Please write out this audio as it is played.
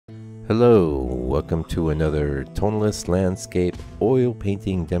Hello, welcome to another Tonalist landscape oil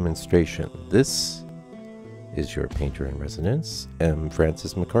painting demonstration. This is your painter in residence, M.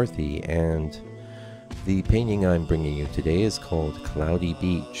 Francis McCarthy, and the painting I'm bringing you today is called Cloudy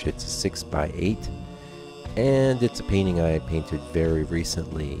Beach. It's a 6x8, and it's a painting I painted very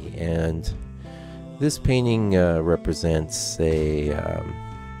recently. And this painting represents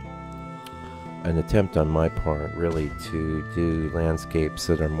an attempt on my part really to do landscapes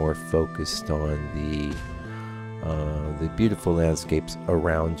that are more focused on the beautiful landscapes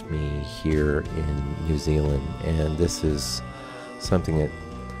around me here in New Zealand. And this is something that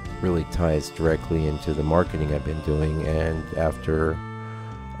really ties directly into the marketing I've been doing. And after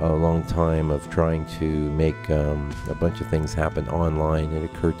a long time of trying to make a bunch of things happen online, it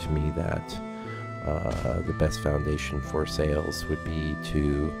occurred to me that the best foundation for sales would be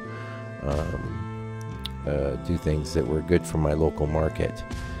to do things that were good for my local market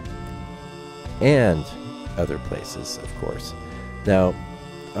and other places, of course. Now,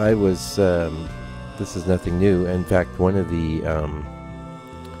 I was, this is nothing new. In fact, one of the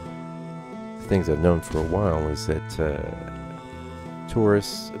things I've known for a while is that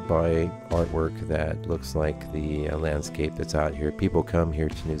tourists buy artwork that looks like the landscape that's out here. People come here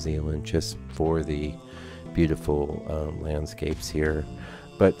to New Zealand just for the beautiful landscapes here.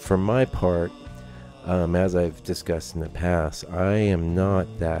 But for my part, as I've discussed in the past, I am not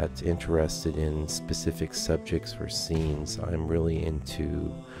that interested in specific subjects or scenes. I'm really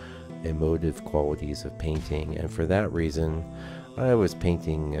into emotive qualities of painting, and for that reason, I was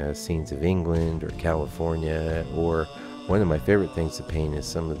painting scenes of England or California, or one of my favorite things to paint is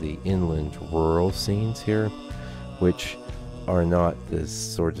some of the inland rural scenes here, which are not the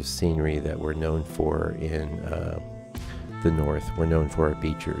sort of scenery that we're known for in the north. We're known for our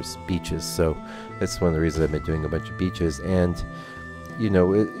beaches. So that's one of the reasons I've been doing a bunch of beaches. And you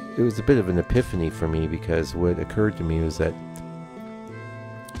know, it was a bit of an epiphany for me, because what occurred to me was that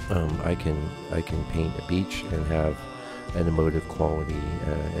I can paint a beach and have an emotive quality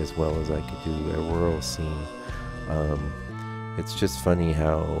as well as I could do a rural scene. It's just funny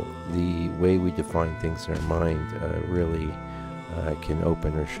how the way we define things in our mind really can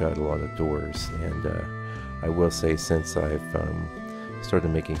open or shut a lot of doors. And I will say, since I've started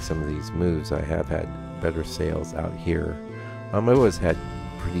making some of these moves, I have had better sales out here. I've always had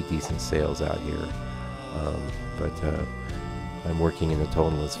pretty decent sales out here, but I'm working in a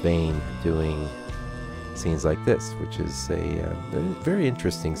tonalist vein, doing scenes like this, which is a very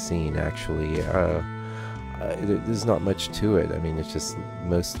interesting scene, actually. There's not much to it. I mean, it's just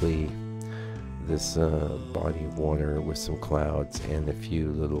mostly this body of water with some clouds and a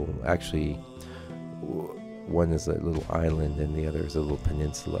few little, actually, one is a little island and the other is a little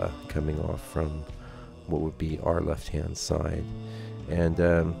peninsula coming off from what would be our left-hand side. And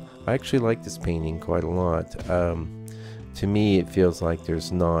I actually like this painting quite a lot. To me, it feels like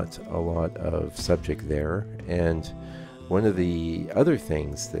there's not a lot of subject there. And one of the other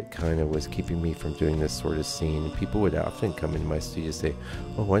things that kind of was keeping me from doing this sort of scene, people would often come into my studio and say,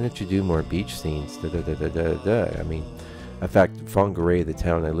 "Oh, why don't you do more beach scenes?" Da, da, da, da, da, da. I mean, in fact, Whangarei, the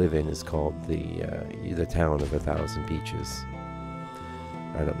town I live in, is called the town of 1,000 beaches.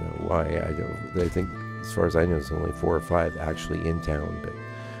 I don't know why. I think, as far as I know, there's only 4 or 5 actually in town, but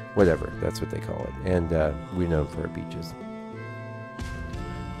whatever, that's what they call it. And we're known for our beaches.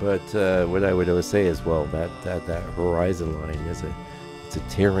 But what I would always say is, well, that horizon line is it's a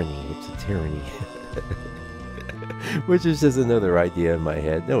tyranny. It's a tyranny. Which is just another idea in my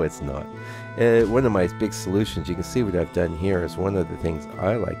head. No, it's not. One of my big solutions, you can see what I've done here, is one of the things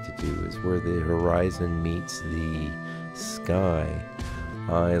I like to do is where the horizon meets the sky,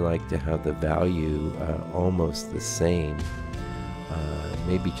 I like to have the value almost the same,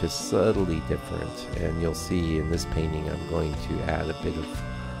 maybe just subtly different. And you'll see in this painting I'm going to add a bit of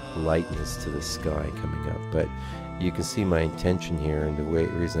lightness to the sky coming up. But you can see my intention here, and the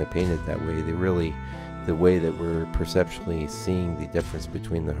reason I painted it that way, the way that we're perceptually seeing the difference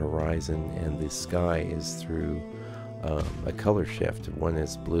between the horizon and the sky is through a color shift. One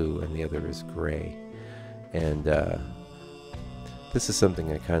is blue and the other is gray. And this is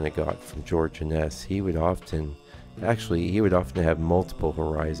something I kind of got from George Inness. He would often have multiple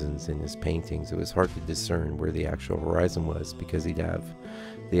horizons in his paintings. It was hard to discern where the actual horizon was, because he'd have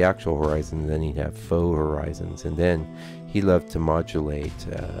the actual horizon and then he'd have faux horizons. And then he loved to modulate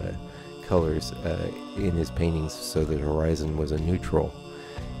colors in his paintings so that horizon was a neutral,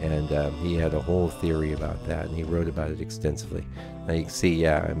 and he had a whole theory about that, and he wrote about it extensively. Now you can see,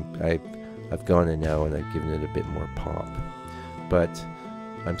 yeah, I've gone in now and I've given it a bit more pop, but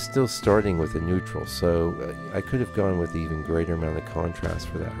I'm still starting with a neutral, so I could have gone with even greater amount of contrast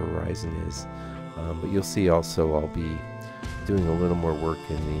for that horizon is. But you'll see also I'll be doing a little more work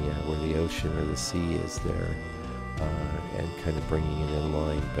in the where the ocean or the sea is there, and kind of bringing it in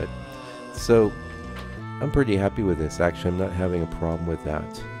line. But so I'm pretty happy with this. Actually, I'm not having a problem with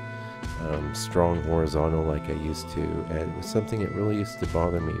that strong horizontal like I used to, and it was something that really used to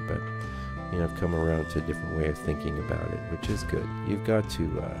bother me. But you know, I've come around to a different way of thinking about it, which is good. You've got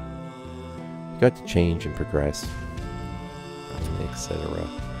to change and progress, etc.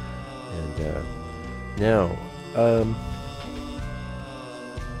 And now,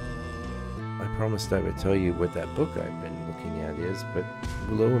 I promised I would tell you what that book I've been looking at is, but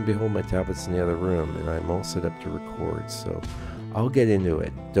lo and behold, my tablet's in the other room, and I'm all set up to record, so I'll get into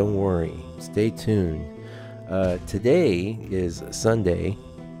it. Don't worry. Stay tuned. Today is Sunday,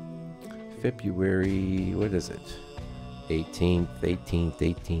 February, what is it? 18th.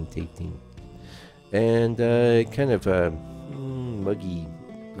 And kind of a muggy,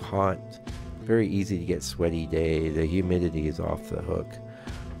 hot, very easy to get sweaty day. The humidity is off the hook.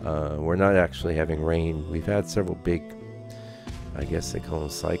 We're not actually having rain. We've had several big, I guess they call them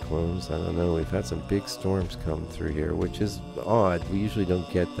cyclones. I don't know. We've had some big storms come through here, which is odd. We usually don't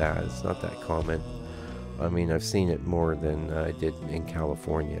get that. It's not that common. I mean, I've seen it more than I did in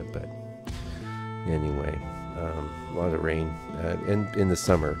California, but anyway, a lot of rain in the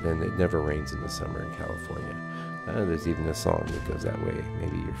summer, and it never rains in the summer in California. There's even a song that goes that way.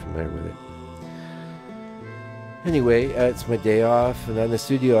 Maybe you're familiar with it. Anyway, it's my day off, and in the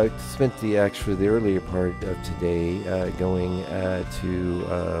studio I spent the earlier part of today going to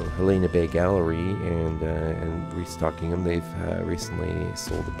Helena Bay Gallery and restocking them. They've recently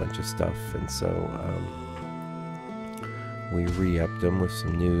sold a bunch of stuff, and so we re-upped them with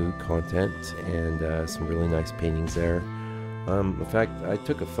some new content and some really nice paintings there. In fact, I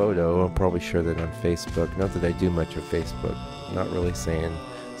took a photo. I'll probably share that on Facebook. Not that I do much of Facebook. Not really saying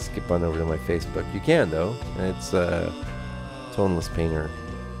skip on over to my Facebook. You can though. It's Tonalist Painter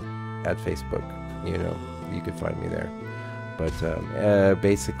at Facebook. You know, you could find me there. But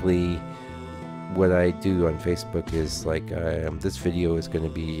basically, what I do on Facebook is like this video is going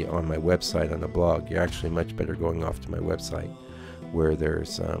to be on my website on the blog. You're actually much better going off to my website, where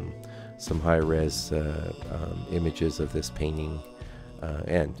there's some high-res images of this painting,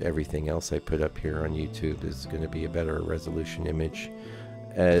 and everything else I put up here on YouTube is going to be a better resolution image.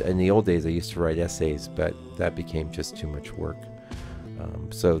 In the old days I used to write essays, but that became just too much work.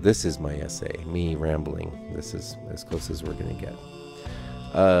 So this is my essay, me rambling. This is as close as we're going to get.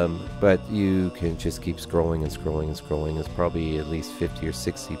 But you can just keep scrolling and scrolling and scrolling. There's probably at least 50 or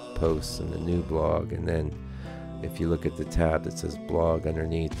 60 posts in the new blog, and then if you look at the tab that says blog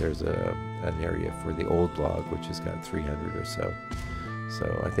underneath, there's an area for the old blog, which has got 300 or so.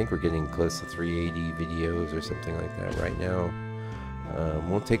 So I think we're getting close to 380 videos or something like that right now.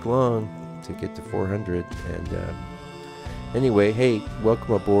 Won't take long to get to 400. And anyway, hey,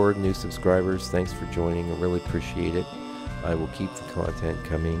 welcome aboard, new subscribers. Thanks for joining. I really appreciate it. I will keep the content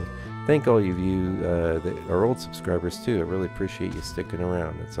coming. Thank all of you that are old subscribers too. I really appreciate you sticking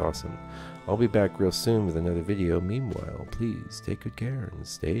around. It's awesome. I'll be back real soon with another video. Meanwhile, please take good care and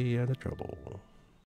stay out of trouble.